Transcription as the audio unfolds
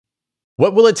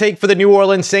What will it take for the New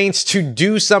Orleans Saints to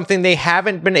do something they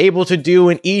haven't been able to do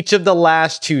in each of the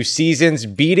last two seasons,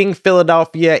 beating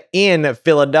Philadelphia in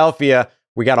Philadelphia?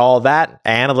 We got all that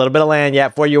and a little bit of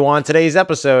lagniappe for you on today's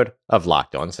episode of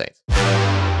Locked On Saints.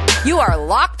 You are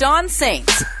Locked On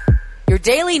Saints, your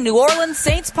daily New Orleans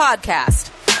Saints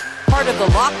podcast. Part of the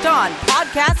Locked On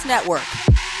Podcast Network,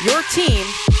 your team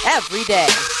every day.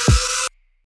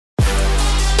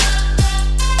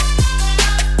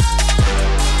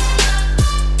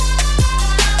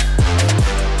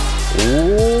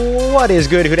 What is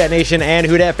good, Who Dat Nation and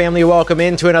Who Dat family? Welcome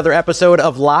into another episode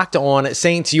of Locked On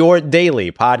Saints, your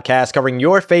daily podcast covering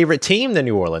your favorite team, the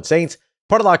New Orleans Saints.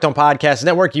 Part of Locked On Podcast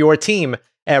Network, your team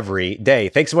every day.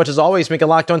 Thanks so much as always, making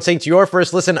Locked On Saints your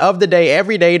first listen of the day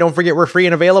every day. Don't forget we're free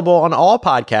and available on all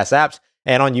podcast apps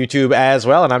and on YouTube as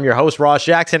well. And I'm your host, Ross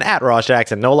Jackson, at Ross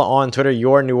Jackson Nola on Twitter,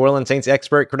 your New Orleans Saints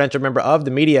expert, credentialed member of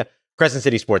the media,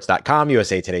 CrescentCitySports.com,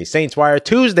 USA Today Saints Wire,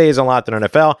 Tuesdays on Locked On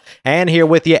NFL, and here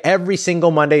with you every single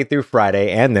Monday through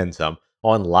Friday, and then some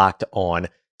on Locked On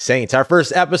Saints. Our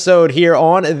first episode here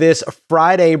on this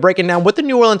Friday, breaking down what the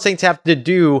New Orleans Saints have to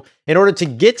do in order to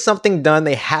get something done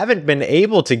they haven't been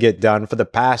able to get done for the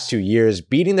past 2 years,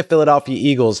 beating the Philadelphia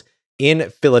Eagles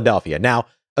in Philadelphia. Now,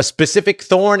 a specific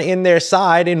thorn in their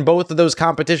side in both of those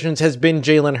competitions has been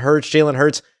Jalen Hurts. Jalen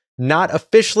Hurts not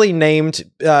officially named,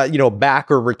 back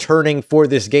or returning for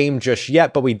this game just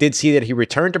yet, but we did see that he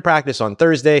returned to practice on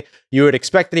Thursday. You would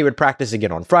expect that he would practice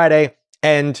again on Friday,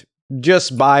 and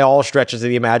just by all stretches of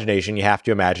the imagination, you have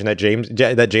to imagine that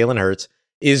Jalen Hurts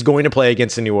is going to play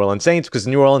against the New Orleans Saints because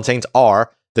the New Orleans Saints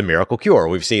are the miracle cure.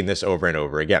 We've seen this over and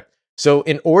over again. So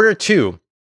in order to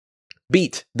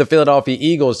beat the Philadelphia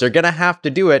Eagles, they're going to have to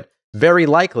do it very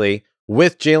likely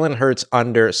with Jalen Hurts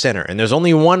under center. And there's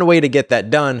only one way to get that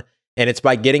done, and it's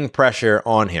by getting pressure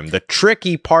on him. The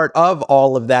tricky part of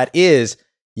all of that is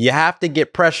you have to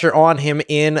get pressure on him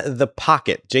in the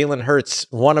pocket. Jalen Hurts,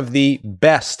 one of the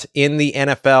best in the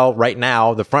NFL right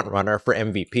now, the front runner for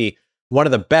MVP, one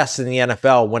of the best in the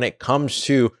NFL when it comes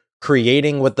to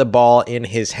creating with the ball in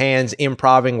his hands,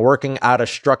 improvising, working out a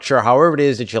structure, however it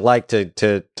is that you like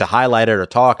to highlight it or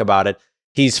talk about it.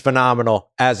 He's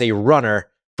phenomenal as a runner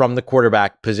from the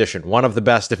quarterback position. One of the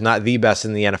best, if not the best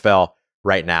in the NFL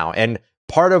right now. And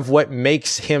part of what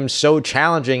makes him so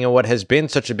challenging and what has been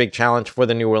such a big challenge for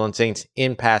the New Orleans Saints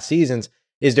in past seasons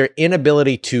is their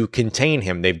inability to contain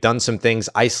him. They've done some things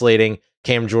isolating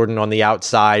Cam Jordan on the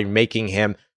outside, making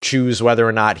him choose whether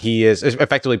or not he is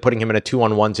effectively putting him in a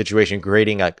 2-on-1 situation,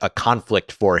 creating a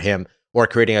conflict for him or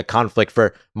creating a conflict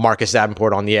for Marcus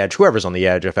Davenport on the edge, whoever's on the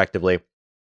edge effectively.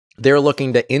 They're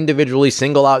looking to individually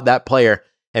single out that player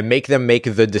and make them make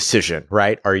the decision,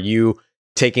 right? Are you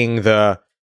taking the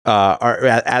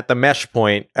at the mesh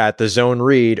point, at the zone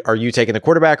read, are you taking the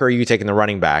quarterback or are you taking the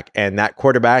running back? And that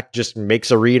quarterback just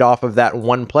makes a read off of that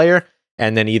one player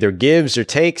and then either gives or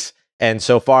takes. And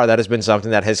so far, that has been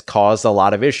something that has caused a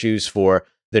lot of issues for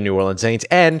the New Orleans Saints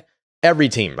and every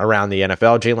team around the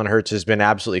NFL. Jalen Hurts has been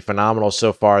absolutely phenomenal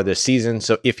so far this season.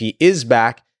 So if he is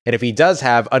back and if he does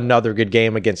have another good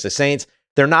game against the Saints,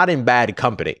 they're not in bad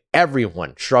company.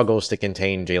 Everyone struggles to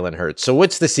contain Jalen Hurts. So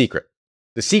what's the secret?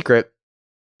 The secret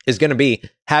is going to be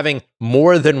having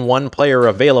more than one player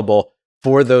available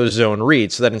for those zone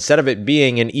reads so that instead of it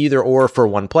being an either or for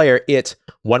one player, it's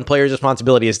one player's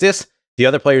responsibility is this, the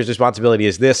other player's responsibility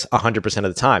is this 100% of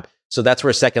the time. So that's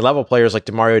where second level players like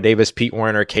Demario Davis, Pete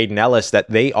Werner, Caden Ellis, that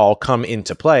they all come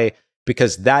into play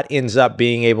because that ends up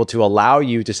being able to allow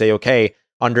you to say, okay,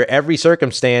 under every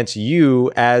circumstance,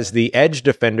 you as the edge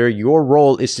defender, your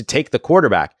role is to take the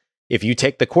quarterback. If you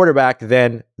take the quarterback,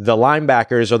 then the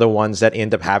linebackers are the ones that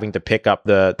end up having to pick up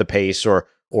the pace or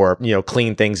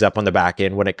clean things up on the back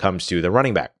end when it comes to the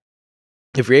running back.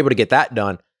 If you're able to get that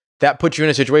done, that puts you in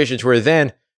a situation where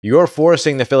then you're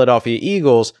forcing the Philadelphia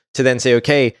Eagles to then say,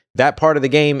 okay, that part of the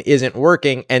game isn't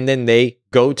working, and then they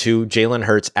go to Jalen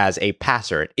Hurts as a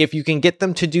passer. If you can get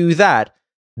them to do that,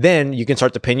 then you can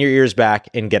start to pin your ears back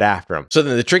and get after them. So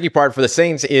then the tricky part for the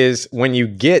Saints is when you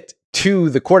get to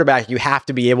the quarterback, you have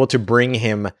to be able to bring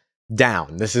him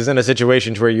down. This isn't a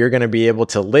situation where you're going to be able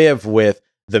to live with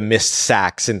the missed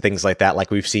sacks and things like that, like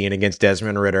we've seen against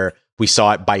Desmond Ridder. We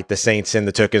saw it bite the Saints in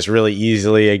the tuchus really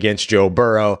easily against Joe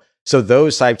Burrow. So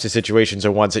those types of situations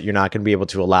are ones that you're not going to be able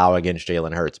to allow against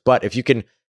Jalen Hurts. But if you can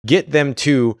get them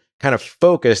to kind of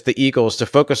focus, the Eagles to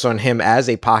focus on him as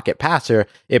a pocket passer,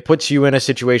 it puts you in a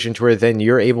situation where then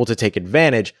you're able to take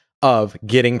advantage of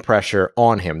getting pressure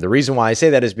on him. The reason why I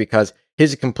say that is because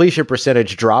his completion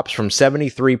percentage drops from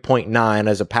 73.9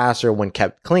 as a passer when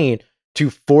kept clean to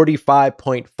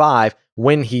 45.5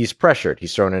 when he's pressured.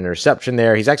 He's thrown an interception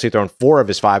there. He's actually thrown 4 of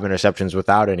his 5 interceptions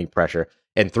without any pressure,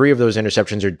 and 3 of those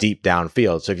interceptions are deep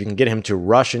downfield. So if you can get him to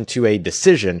rush into a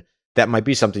decision, that might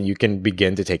be something you can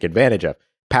begin to take advantage of.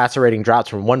 Passer rating drops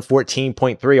from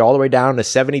 114.3 all the way down to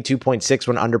 72.6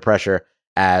 when under pressure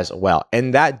as well.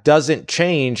 And that doesn't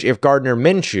change if Gardner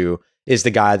Minshew is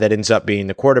the guy that ends up being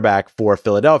the quarterback for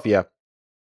Philadelphia.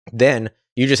 Then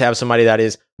you just have somebody that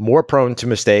is more prone to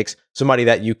mistakes, somebody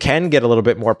that you can get a little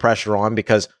bit more pressure on,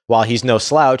 because while he's no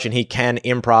slouch and he can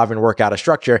improv and work out a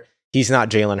structure, he's not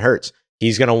Jalen Hurts.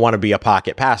 He's going to want to be a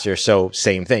pocket passer. So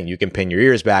same thing. You can pin your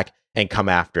ears back and come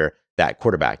after that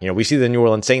quarterback. We see the New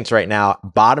Orleans Saints right now,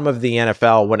 bottom of the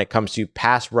NFL when it comes to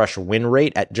pass rush win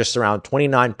rate at just around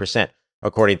 29%,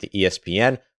 according to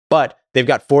ESPN. But they've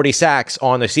got 40 sacks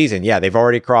on the season. Yeah, they've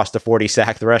already crossed the 40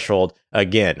 sack threshold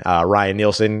again. Ryan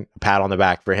Nielsen, pat on the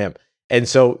back for him. And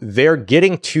so they're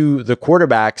getting to the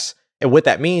quarterbacks. And what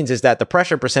that means is that the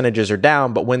pressure percentages are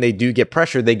down, but when they do get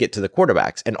pressure, they get to the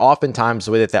quarterbacks. And oftentimes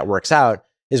the way that works out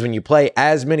is when you play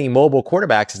as many mobile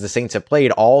quarterbacks as the Saints have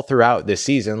played all throughout this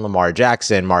season, Lamar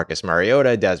Jackson, Marcus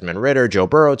Mariota, Desmond Ridder, Joe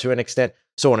Burrow to an extent,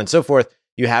 so on and so forth,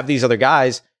 you have these other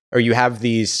guys, or you have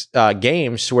these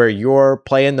games where you're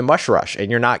playing the mush rush and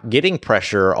you're not getting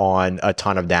pressure on a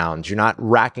ton of downs. You're not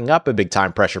racking up a big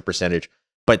time pressure percentage.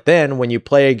 But then when you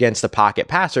play against the pocket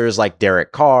passers like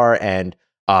Derek Carr and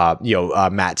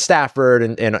Matt Stafford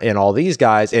and all these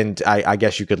guys, and I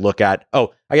guess you could look at, I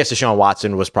guess Deshaun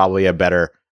Watson was probably a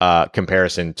better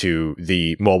comparison to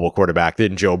the mobile quarterback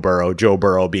than Joe Burrow. Joe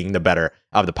Burrow being the better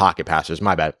of the pocket passers.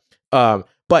 My bad.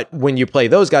 But when you play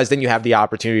those guys, then you have the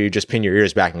opportunity to just pin your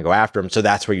ears back and go after them. So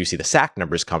that's where you see the sack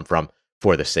numbers come from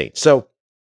for the Saints. So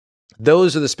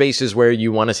those are the spaces where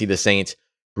you want to see the Saints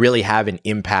really have an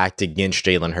impact against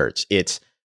Jalen Hurts. It's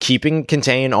keeping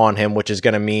contain on him, which is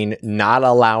going to mean not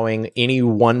allowing any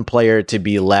one player to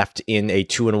be left in a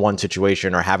 2-1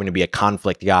 situation or having to be a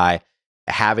conflict guy,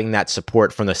 having that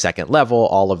support from the second level,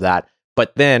 all of that.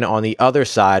 But then on the other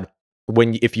side,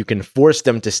 if you can force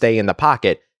them to stay in the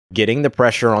pocket, getting the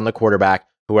pressure on the quarterback,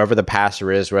 whoever the passer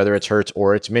is, whether it's Hurts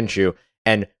or it's Minshew,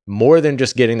 and more than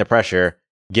just getting the pressure,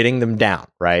 getting them down,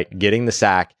 right? Getting the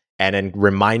sack, and then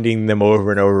reminding them over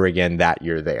and over again that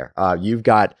you're there. You've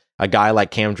got a guy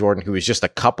like Cam Jordan, who is just a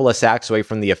couple of sacks away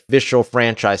from the official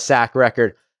franchise sack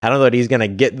record. I don't know that he's going to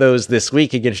get those this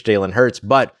week against Jalen Hurts,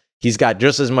 but he's got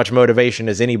just as much motivation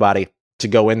as anybody to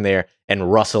go in there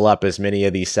and rustle up as many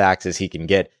of these sacks as he can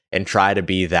get and try to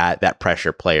be that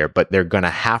pressure player. But they're going to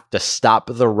have to stop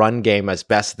the run game as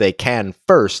best they can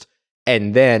first,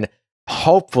 and then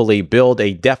hopefully build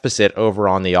a deficit over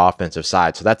on the offensive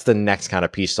side. So that's the next kind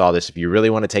of piece to all this. If you really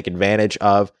want to take advantage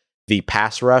of the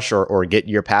pass rush or get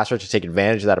your pass rush to take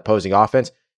advantage of that opposing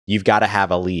offense, you've got to have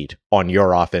a lead on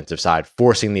your offensive side,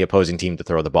 forcing the opposing team to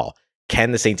throw the ball.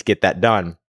 Can the Saints get that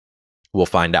done? We'll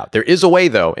find out. There is a way,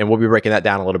 though, and we'll be breaking that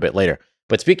down a little bit later.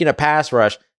 But speaking of pass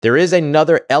rush, there is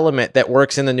another element that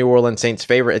works in the New Orleans Saints'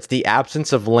 favor. It's the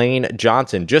absence of Lane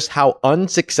Johnson. Just how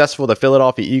unsuccessful the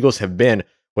Philadelphia Eagles have been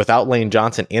without Lane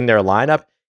Johnson in their lineup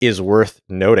is worth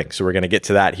noting. So we're going to get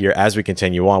to that here as we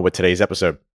continue on with today's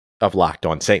episode of Locked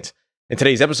On Saints. And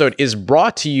today's episode is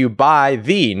brought to you by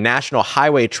the National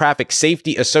Highway Traffic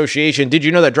Safety Association. Did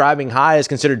you know that driving high is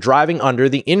considered driving under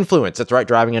the influence? That's right,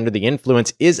 driving under the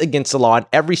influence is against the law in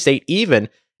every state, even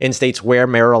in states where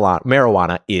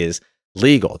marijuana is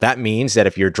legal. That means that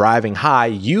if you're driving high,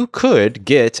 you could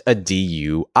get a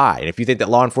DUI. And if you think that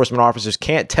law enforcement officers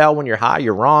can't tell when you're high,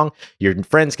 you're wrong. Your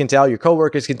friends can tell, your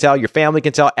coworkers can tell, your family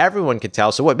can tell, everyone can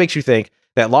tell. So what makes you think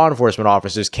that law enforcement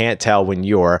officers can't tell when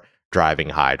you're driving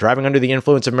high? Driving under the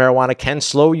influence of marijuana can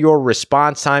slow your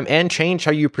response time and change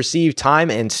how you perceive time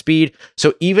and speed.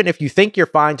 So even if you think you're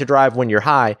fine to drive when you're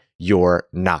high, you're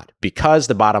not. Because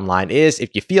the bottom line is,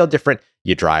 if you feel different,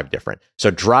 you drive different.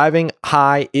 So driving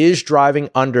high is driving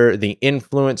under the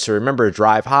influence. So remember,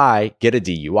 drive high, get a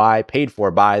DUI, paid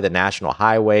for by the National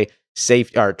Highway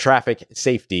Traffic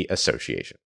Safety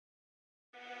Association.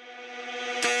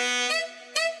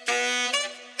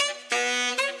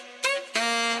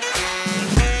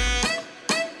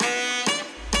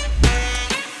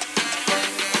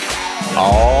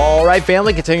 All right,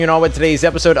 family, continuing on with today's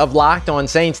episode of Locked On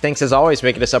Saints. Thanks, as always, for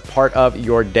making us a part of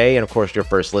your day and, of course, your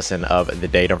first listen of the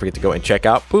day. Don't forget to go and check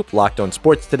out Locked On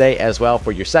Sports today as well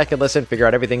for your second listen. Figure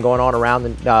out everything going on around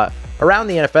the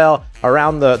NFL,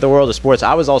 around the world of sports.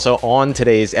 I was also on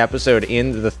today's episode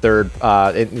in the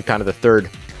third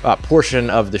portion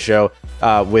of the show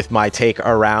with my take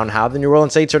around how the New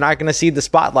Orleans Saints are not going to cede the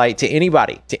spotlight to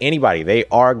anybody. They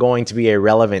are going to be a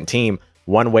relevant team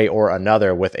one way or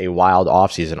another with a wild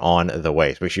offseason on the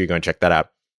way. So make sure you go and check that out.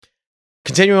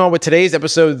 Continuing on with today's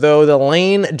episode, though, the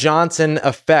Lane Johnson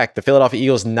effect. The Philadelphia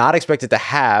Eagles not expected to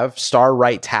have star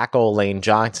right tackle Lane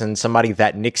Johnson, somebody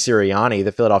that Nick Sirianni,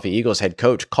 the Philadelphia Eagles head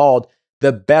coach, called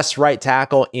the best right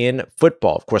tackle in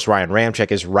football. Of course, Ryan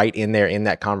Ramczyk is right in there in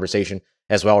that conversation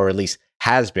as well, or at least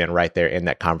has been right there in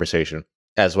that conversation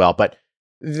as well. But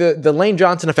the Lane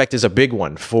Johnson effect is a big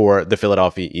one for the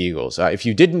Philadelphia Eagles. If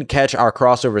you didn't catch our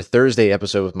crossover Thursday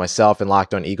episode with myself and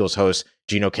Locked On Eagles host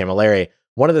Gino Camilleri,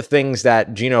 one of the things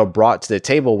that Gino brought to the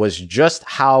table was just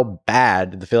how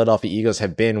bad the Philadelphia Eagles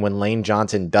have been when Lane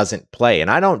Johnson doesn't play. And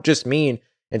I don't just mean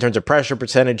in terms of pressure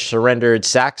percentage surrendered,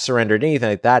 sacks surrendered, anything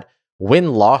like that.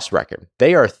 Win-loss record.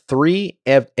 They are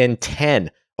 3-10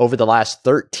 over the last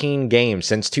 13 games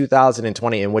since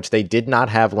 2020 in which they did not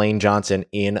have Lane Johnson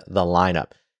in the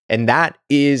lineup. And that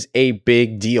is a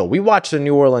big deal. We watch the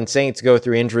New Orleans Saints go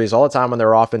through injuries all the time on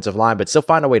their offensive line, but still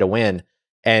find a way to win.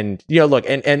 And, look,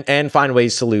 and find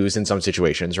ways to lose in some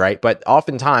situations, right? But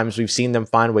oftentimes we've seen them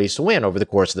find ways to win over the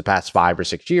course of the past 5 or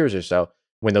 6 years or so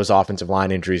when those offensive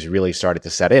line injuries really started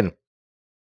to set in.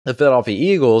 The Philadelphia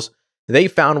Eagles, they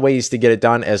found ways to get it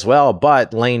done as well,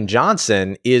 but Lane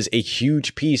Johnson is a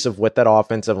huge piece of what that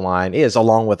offensive line is,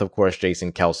 along with, of course,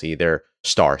 Jason Kelce, their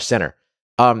star center.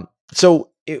 So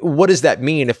what does that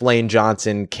mean if Lane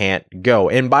Johnson can't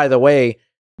go? And by the way,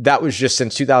 that was just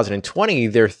since 2020,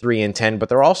 they're 3-10, but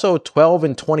they're also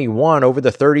 12-21 over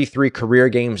the 33 career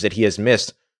games that he has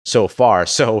missed so far.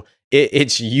 So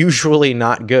it's usually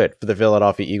not good for the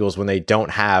Philadelphia Eagles when they don't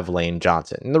have Lane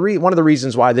Johnson. And one of the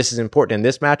reasons why this is important in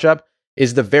this matchup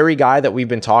is the very guy that we've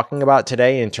been talking about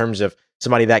today in terms of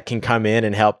somebody that can come in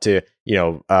and help to,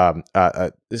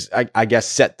 I guess,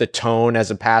 set the tone as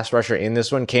a pass rusher in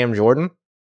this one, Cam Jordan.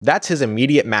 That's his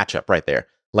immediate matchup right there.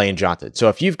 Lane Johnson. So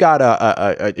if you've got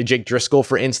a Jake Driscoll,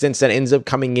 for instance, that ends up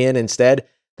coming in instead,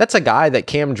 that's a guy that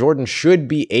Cam Jordan should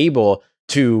be able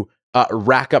to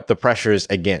rack up the pressures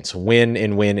against, win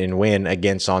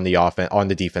against on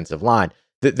the defensive line.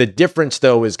 The difference,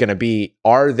 though, is going to be,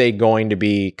 are they going to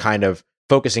be kind of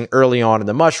focusing early on in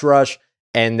the mush rush?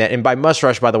 And by mush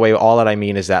rush, by the way, all that I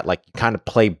mean is that, like, you kind of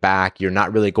play back. You're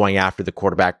not really going after the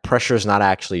quarterback. Pressure is not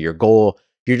actually your goal.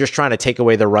 You're just trying to take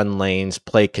away the run lanes,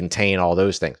 play contain, all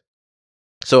those things.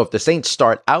 So if the Saints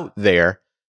start out there,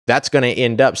 that's going to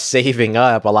end up saving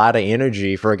up a lot of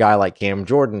energy for a guy like Cam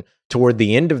Jordan toward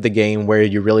the end of the game where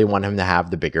you really want him to have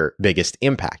the biggest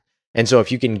impact. And so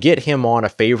if you can get him on a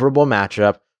favorable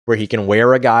matchup where he can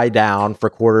wear a guy down for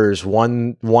quarters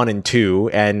 1 and 2,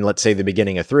 and let's say the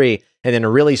beginning of 3, and then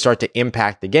really start to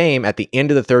impact the game at the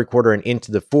end of the third quarter and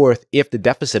into the fourth if the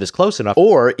deficit is close enough,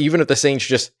 or even if the Saints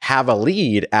just have a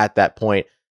lead at that point,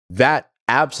 that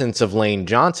absence of Lane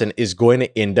Johnson is going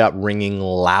to end up ringing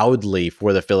loudly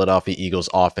for the Philadelphia Eagles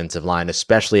offensive line,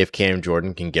 especially if Cam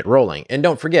Jordan can get rolling. And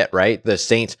don't forget, right, the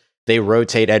Saints, they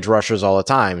rotate edge rushers all the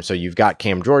time. So you've got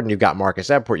Cam Jordan, you've got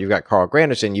Marcus Epworth, you've got Carl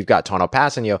Granderson, you've got Tanoh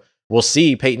Kpassagnon. We'll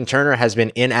see. Peyton Turner has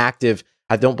been inactive.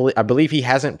 I believe he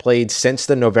hasn't played since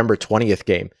the November 20th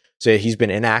game. So he's been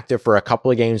inactive for a couple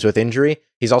of games with injury.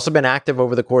 He's also been active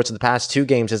over the course of the past 2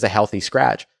 games as a healthy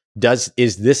scratch.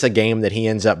 Is this a game that he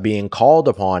ends up being called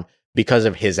upon because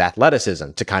of his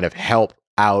athleticism to kind of help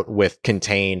out with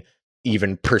contain,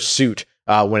 even pursuit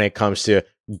when it comes to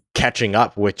catching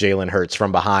up with Jalen Hurts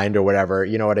from behind or whatever?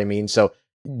 You know what I mean? So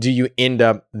do you end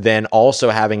up then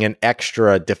also having an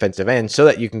extra defensive end so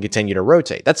that you can continue to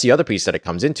rotate? That's the other piece that it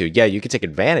comes into. Yeah, you can take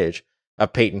advantage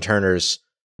of Peyton Turner's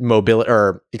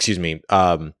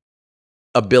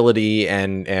ability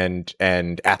and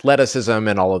athleticism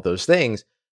and all of those things,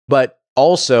 but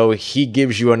also he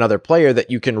gives you another player that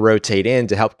you can rotate in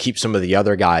to help keep some of the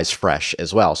other guys fresh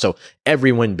as well. So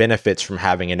everyone benefits from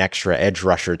having an extra edge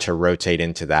rusher to rotate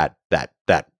into that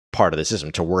part of the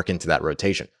system, to work into that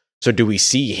rotation. So do we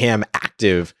see him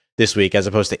active this week as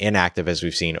opposed to inactive as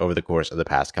we've seen over the course of the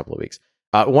past couple of weeks?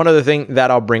 One other thing that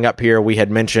I'll bring up here, we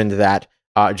had mentioned that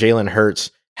Jalen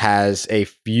Hurts has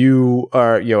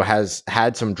has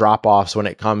had some drop-offs when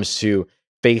it comes to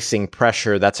facing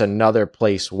pressure. That's another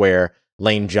place where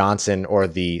Lane Johnson, or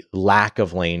the lack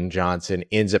of Lane Johnson,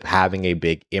 ends up having a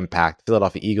big impact.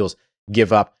 Philadelphia Eagles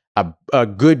give up a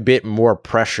good bit more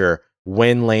pressure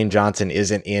when Lane Johnson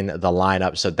isn't in the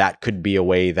lineup. So that could be a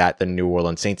way that the New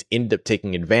Orleans Saints end up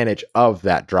taking advantage of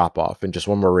that drop off. And just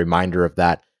one more reminder of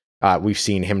that. We've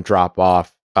seen him drop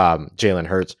off Jalen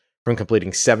Hurts from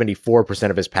completing 74%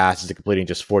 of his passes to completing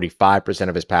just 45%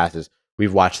 of his passes.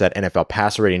 We've watched that NFL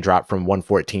passer rating drop from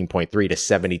 114.3 to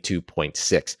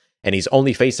 72.6. And he's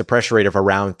only faced a pressure rate of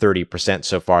around 30%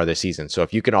 so far this season. So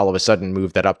if you can all of a sudden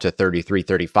move that up to 33,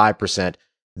 35%,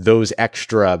 those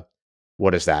extra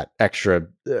what is that, extra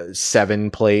 7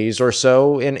 plays or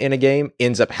so in a game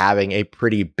ends up having a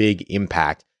pretty big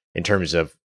impact in terms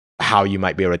of how you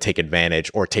might be able to take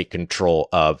advantage or take control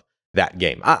of that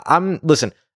game. I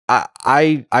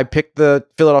picked the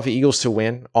Philadelphia Eagles to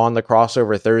win on the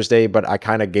crossover Thursday, but I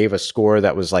kind of gave a score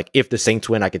that was like, if the Saints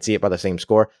win, I could see it by the same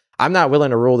score. I'm not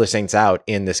willing to rule the Saints out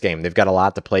in this game. They've got a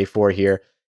lot to play for here,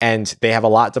 and they have a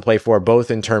lot to play for, both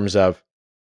in terms of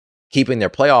keeping their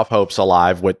playoff hopes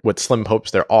alive, what slim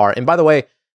hopes there are. And by the way,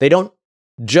 they don't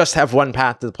just have one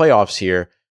path to the playoffs here.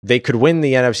 They could win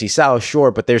the NFC South,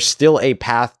 sure, but there's still a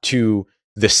path to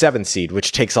the 7th seed,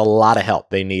 which takes a lot of help.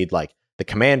 They need like the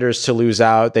Commanders to lose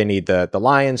out. They need the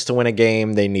Lions to win a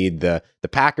game. They need the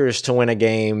Packers to win a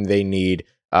game. They need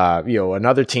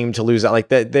another team to lose out. Like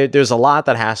there's a lot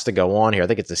that has to go on here. I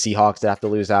think it's the Seahawks that have to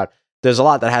lose out. There's a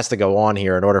lot that has to go on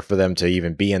here in order for them to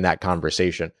even be in that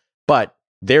conversation. But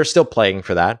they're still playing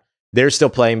for that. They're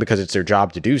still playing because it's their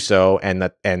job to do so,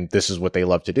 and this is what they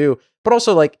love to do. But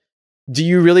also, like, do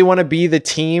you really want to be the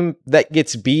team that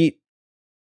gets beat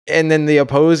and then the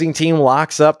opposing team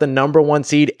locks up the number 1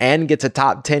 seed and gets a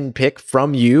top 10 pick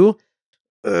from you?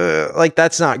 Like,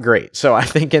 that's not great. So I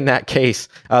think in that case,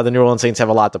 the New Orleans Saints have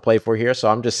a lot to play for here. So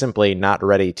I'm just simply not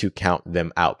ready to count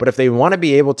them out. But if they want to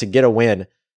be able to get a win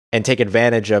and take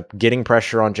advantage of getting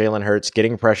pressure on Jalen Hurts,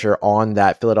 getting pressure on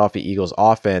that Philadelphia Eagles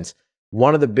offense,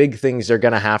 one of the big things they're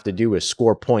going to have to do is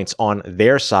score points on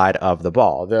their side of the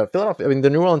ball. The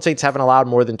New Orleans Saints haven't allowed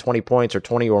more than 20 points or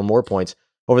 20 or more points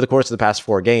over the course of the past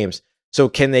 4 games. So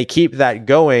can they keep that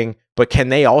going, but can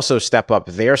they also step up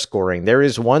their scoring? There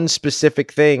is one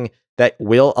specific thing that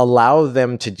will allow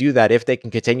them to do that if they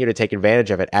can continue to take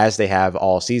advantage of it as they have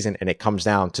all season, and it comes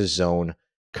down to zone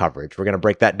coverage. We're going to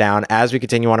break that down as we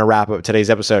continue on to wrap up today's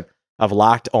episode of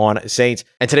Locked On Saints.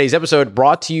 And today's episode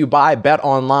brought to you by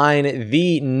BetOnline,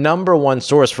 the number one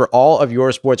source for all of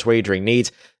your sports wagering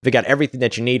needs. They got everything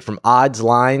that you need, from odds,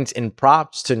 lines, and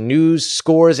props to news,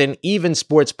 scores, and even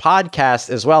sports podcasts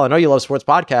as well. I know you love sports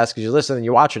podcasts because you're listening and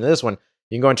you're watching this one.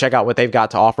 You can go and check out what they've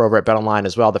got to offer over at BetOnline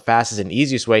as well. The fastest and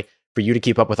easiest way for you to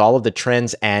keep up with all of the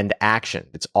trends and action.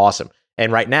 It's awesome.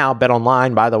 And right now,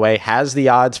 BetOnline, by the way, has the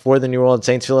odds for the New Orleans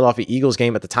Saints Philadelphia Eagles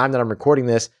game. At the time that I'm recording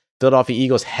this, Philadelphia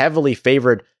Eagles heavily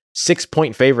favored,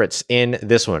 6-point favorites in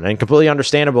this one. And completely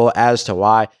understandable as to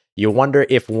why. You wonder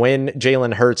if when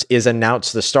Jalen Hurts is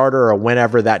announced the starter, or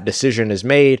whenever that decision is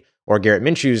made, or Garrett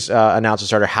Minshew's announced the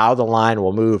starter, how the line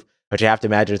will move. But you have to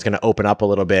imagine it's going to open up a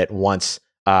little bit once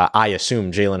I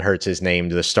assume Jalen Hurts is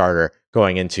named the starter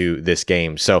going into this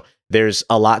game. So there's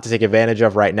a lot to take advantage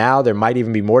of right now. There might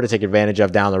even be more to take advantage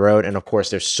of down the road. And of course,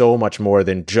 there's so much more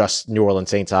than just New Orleans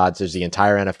Saints odds. There's the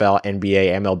entire NFL,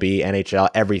 NBA, MLB, NHL,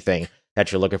 everything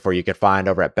that you're looking for. You can find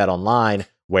over at BetOnline,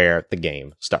 where the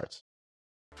game starts.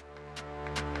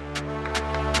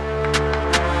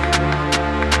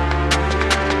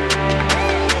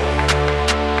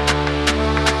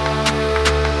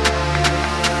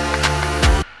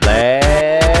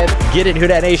 Get it, Who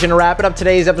Dat Nation. Wrapping up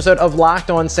today's episode of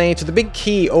Locked On Saints with the big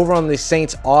key over on the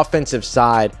Saints offensive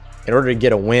side in order to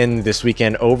get a win this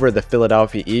weekend over the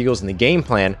Philadelphia Eagles, and the game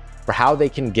plan for how they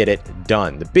can get it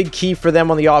done. The big key for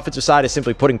them on the offensive side is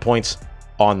simply putting points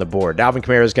on the board. Alvin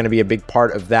Kamara is going to be a big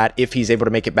part of that if he's able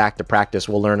to make it back to practice.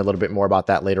 We'll learn a little bit more about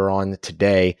that later on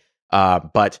today.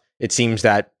 But it seems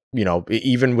that,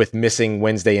 even with missing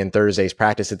Wednesday and Thursday's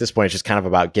practice, at this point, it's just kind of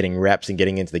about getting reps and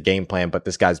getting into the game plan. But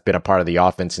this guy's been a part of the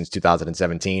offense since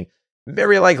 2017.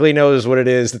 Very likely knows what it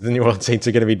is that the New Orleans Saints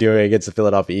are going to be doing against the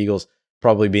Philadelphia Eagles,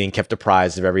 probably being kept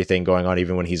apprised of everything going on,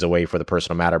 even when he's away for the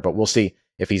personal matter. But we'll see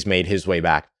if he's made his way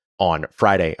back on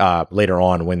Friday, later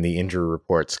on when the injury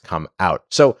reports come out.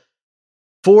 So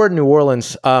for New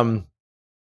Orleans,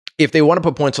 if they want to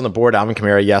put points on the board, Alvin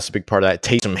Kamara, yes, a big part of that.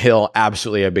 Taysom Hill,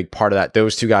 absolutely a big part of that.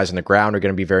 Those two guys on the ground are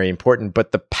going to be very important.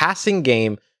 But the passing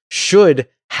game should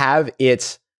have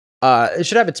its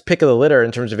pick of the litter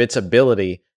in terms of its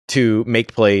ability to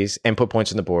make plays and put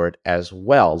points on the board as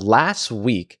well. Last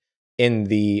week in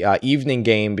the evening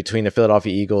game between the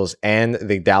Philadelphia Eagles and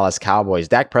the Dallas Cowboys,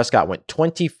 Dak Prescott went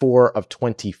 24 of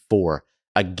 24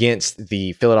 against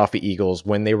the Philadelphia Eagles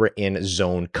when they were in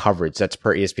zone coverage. That's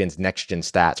per ESPN's Next Gen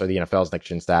Stats, or the NFL's Next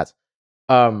Gen Stats.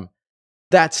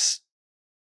 That's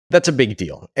a big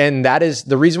deal. And that is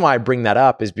the reason why I bring that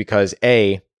up, is because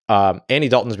Andy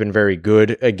Dalton's been very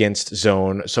good against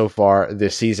zone so far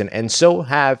this season, and so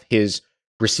have his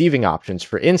receiving options.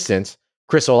 For instance,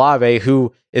 Chris Olave,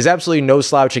 who is absolutely no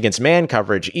slouch against man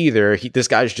coverage either. This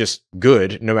guy's just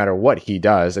good no matter what he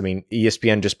does. I mean,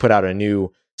 ESPN just put out a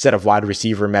new set of wide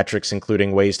receiver metrics,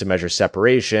 including ways to measure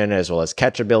separation as well as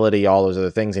catchability, all those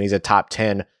other things. And he's a top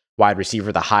 10 wide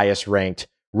receiver, the highest ranked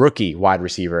rookie wide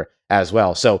receiver as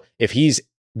well. So if he's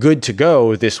good to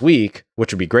go this week,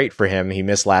 which would be great for him, he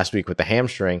missed last week with the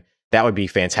hamstring, that would be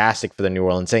fantastic for the New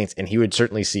Orleans Saints. And he would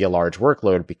certainly see a large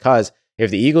workload, because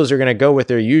if the Eagles are going to go with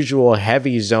their usual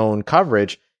heavy zone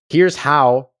coverage, here's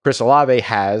how Chris Olave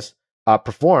has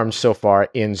performed so far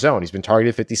in zone. He's been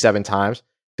targeted 57 times.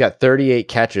 He's got 38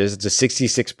 catches. It's a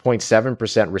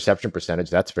 66.7% reception percentage.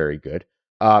 That's very good.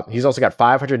 He's also got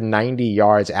 590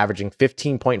 yards, averaging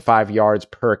 15.5 yards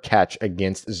per catch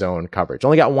against zone coverage.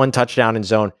 Only got 1 touchdown in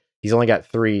zone. He's only got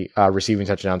 3 receiving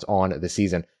touchdowns on the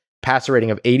season. Passer rating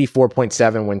of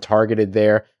 84.7 when targeted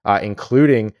there,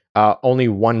 including only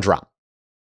 1 drop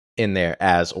in there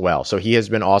as well. So he has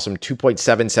been awesome.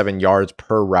 2.77 yards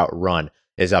per route run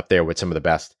is up there with some of the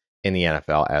best in the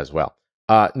NFL as well.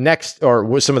 Next, or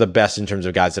was some of the best in terms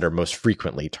of guys that are most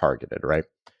frequently targeted, right?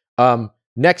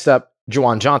 Next up,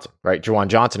 Juwan Johnson, right? Juwan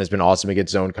Johnson has been awesome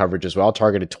against zone coverage as well.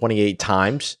 Targeted 28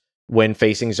 times when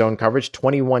facing zone coverage,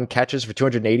 21 catches for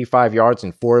 285 yards,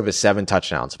 and 4 of his 7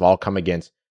 touchdowns have all come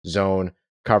against zone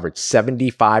coverage.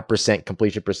 75%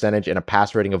 completion percentage and a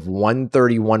pass rating of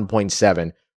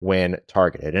 131.7 when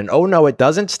targeted. And oh no, it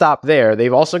doesn't stop there.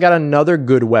 They've also got another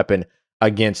good weapon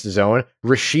against zone,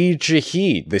 Rashid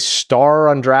Shaheed, the star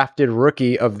undrafted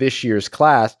rookie of this year's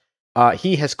class.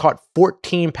 He has caught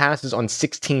 14 passes on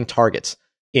 16 targets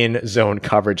in zone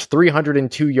coverage,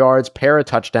 302 yards, pair of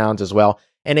touchdowns as well,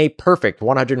 and a perfect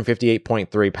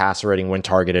 158.3 passer rating when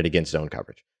targeted against zone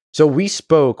coverage. So we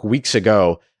spoke weeks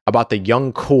ago about the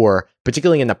young core,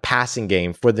 particularly in the passing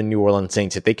game for the New Orleans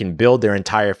Saints, that they can build their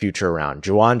entire future around.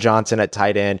 Juwan Johnson at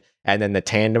tight end, and then the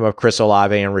tandem of Chris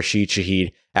Olave and Rashid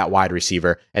Shaheed at wide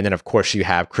receiver. And then, of course, you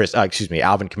have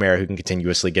Alvin Kamara, who can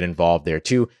continuously get involved there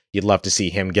too. You'd love to see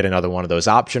him get another one of those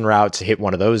option routes, hit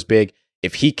one of those big.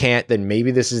 If he can't, then maybe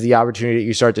this is the opportunity that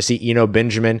you start to see Eno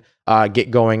Benjamin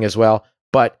get going as well.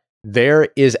 But there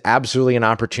is absolutely an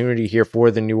opportunity here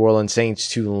for the New Orleans Saints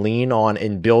to lean on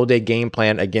and build a game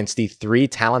plan against the 3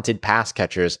 talented pass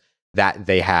catchers that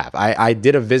they have. I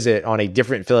did a visit on a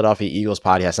different Philadelphia Eagles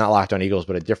podcast, not Locked on Eagles,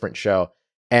 but a different show.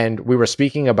 And we were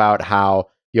speaking about how,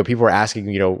 people were asking,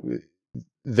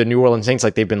 the New Orleans Saints,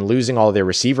 like, they've been losing all of their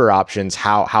receiver options.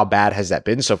 How bad has that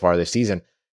been so far this season?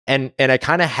 And I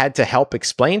kind of had to help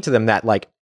explain to them that, like,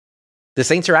 the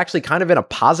Saints are actually kind of in a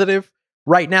positive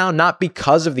right now, not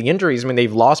because of the injuries. I mean,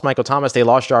 they've lost Michael Thomas, they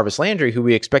lost Jarvis Landry, who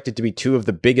we expected to be 2 of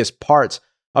the biggest parts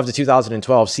of the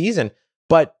 2012 season.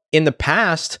 But in the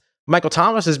past, Michael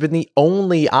Thomas has been the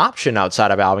only option outside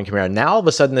of Alvin Kamara. Now, all of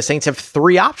a sudden, the Saints have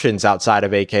 3 options outside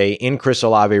of AK in Chris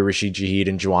Olave, Rashid Shaheed,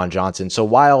 and Juwan Johnson. So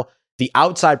while the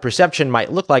outside perception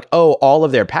might look like, oh, all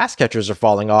of their pass catchers are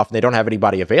falling off and they don't have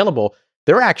anybody available,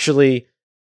 they're actually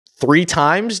 3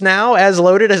 times now as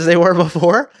loaded as they were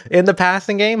before in the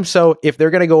passing game. So if they're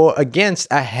going to go against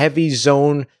a heavy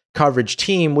zone coverage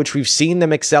team, which we've seen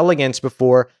them excel against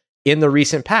before in the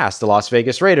recent past, the Las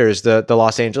Vegas Raiders, the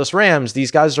Los Angeles Rams,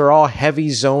 these guys are all heavy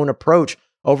zone approach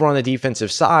over on the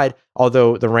defensive side,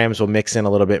 although the Rams will mix in a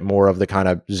little bit more of the kind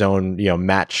of zone,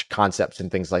 match concepts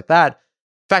and things like that.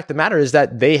 Fact of the matter is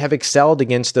that they have excelled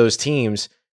against those teams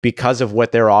because of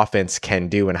what their offense can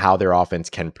do and how their offense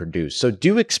can produce. So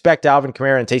do expect Alvin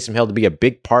Kamara and Taysom Hill to be a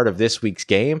big part of this week's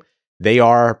game. They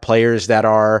are players that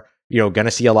are, going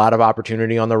to see a lot of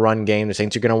opportunity on the run game. The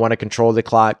Saints are going to want to control the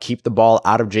clock, keep the ball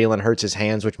out of Jalen Hurts'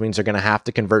 hands, which means they're going to have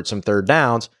to convert some third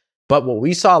downs. But what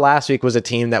we saw last week was a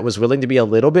team that was willing to be a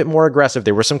little bit more aggressive.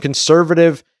 There were some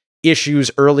conservative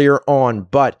issues earlier on,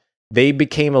 but they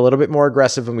became a little bit more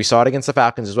aggressive, and we saw it against the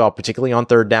Falcons as well, particularly on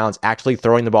third downs, actually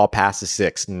throwing the ball past the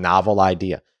 6. Novel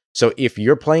idea. So if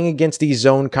you're playing against these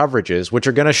zone coverages, which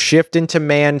are going to shift into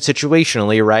man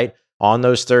situationally, right, on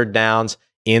those third downs,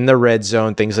 in the red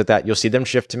zone, things like that, you'll see them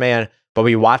shift to man. But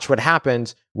we watch what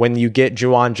happens when you get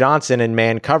Juwan Johnson in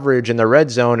man coverage in the red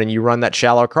zone and you run that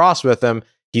shallow cross with him.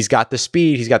 He's got the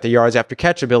speed, he's got the yards after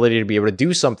catch ability to be able to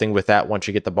do something with that once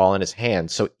you get the ball in his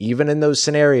hands. So even in those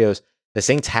scenarios, the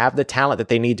Saints have the talent that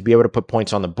they need to be able to put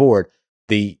points on the board.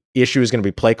 The issue is going to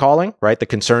be play calling, right? The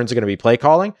concerns are going to be play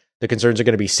calling. The concerns are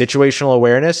going to be situational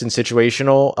awareness and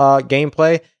situational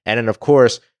gameplay. And then, of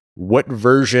course, what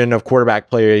version of quarterback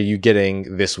play are you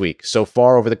getting this week? So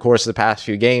far over the course of the past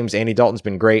few games, Andy Dalton's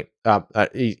been great.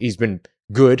 He's been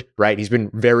good, right? He's been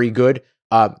very good.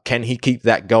 Can he keep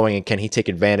that going, and can he take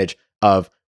advantage of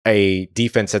a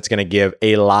defense that's going to give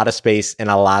a lot of space and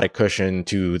a lot of cushion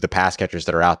to the pass catchers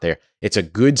that are out there? It's a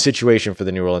good situation for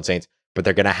the New Orleans Saints, but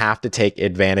they're going to have to take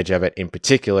advantage of it, in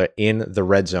particular in the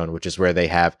red zone, which is where they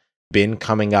have been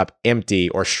coming up empty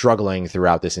or struggling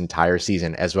throughout this entire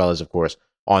season, as well as, of course,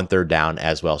 on third down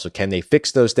as well. So can they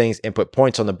fix those things and put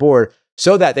points on the board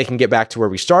so that they can get back to where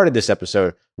we started this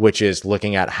episode, which is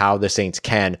looking at how the Saints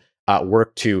can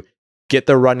work to get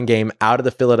the run game out of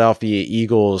the Philadelphia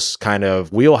Eagles kind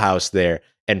of wheelhouse there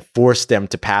and force them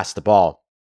to pass the ball.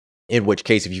 In which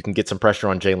case, if you can get some pressure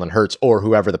on Jalen Hurts or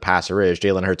whoever the passer is,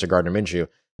 Jalen Hurts or Gardner Minshew,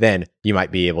 then you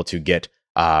might be able to get,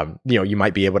 you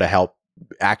might be able to help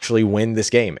actually win this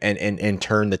game and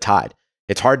turn the tide.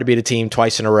 It's hard to beat a team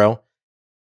twice in a row,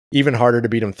 even harder to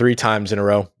beat them 3 times in a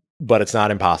row, but it's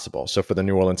not impossible. So for the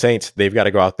New Orleans Saints, they've got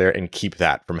to go out there and keep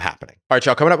that from happening. All right,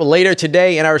 y'all, coming up later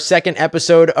today in our second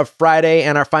episode of Friday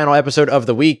and our final episode of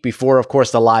the week before, of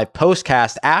course, the live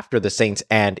postcast after the Saints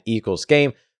and Eagles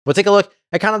game, we'll take a look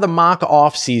at kind of the mock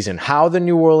off season, how the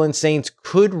New Orleans Saints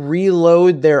could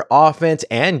reload their offense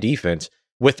and defense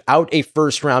without a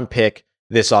first round pick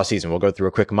this offseason. We'll go through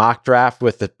a quick mock draft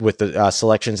with the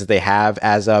selections that they have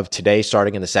as of today,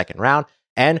 starting in the second round.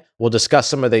 And we'll discuss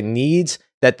some of the needs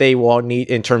that they will need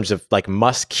in terms of like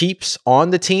must keeps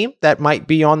on the team that might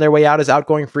be on their way out as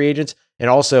outgoing free agents, and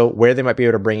also where they might be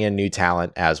able to bring in new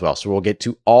talent as well. So we'll get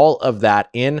to all of that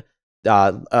in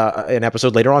an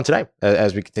episode later on today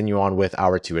as we continue on with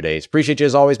our 2-a-days. Appreciate you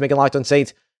as always making Locked On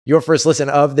Saints your first listen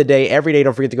of the day every day.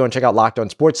 Don't forget to go and check out Locked On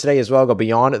Sports Today as well. Go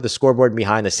beyond the scoreboard and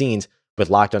behind the scenes with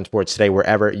Locked On Sports Today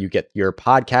wherever you get your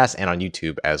podcasts and on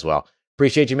YouTube as well.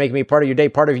 Appreciate you making me part of your day,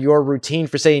 part of your routine,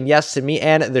 for saying yes to me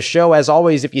and the show. As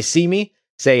always, if you see me,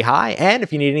 say hi. And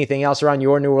if you need anything else around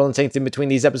your New Orleans Saints in between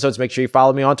these episodes, make sure you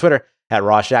follow me on Twitter at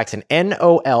Ross Jackson,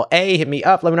 NOLA. Hit me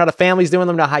up. Let me know how the family's doing.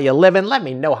 Let me know how you're living. Let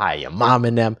me know how you're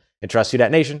momming them. And trust you, that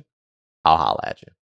nation. I'll holla at you.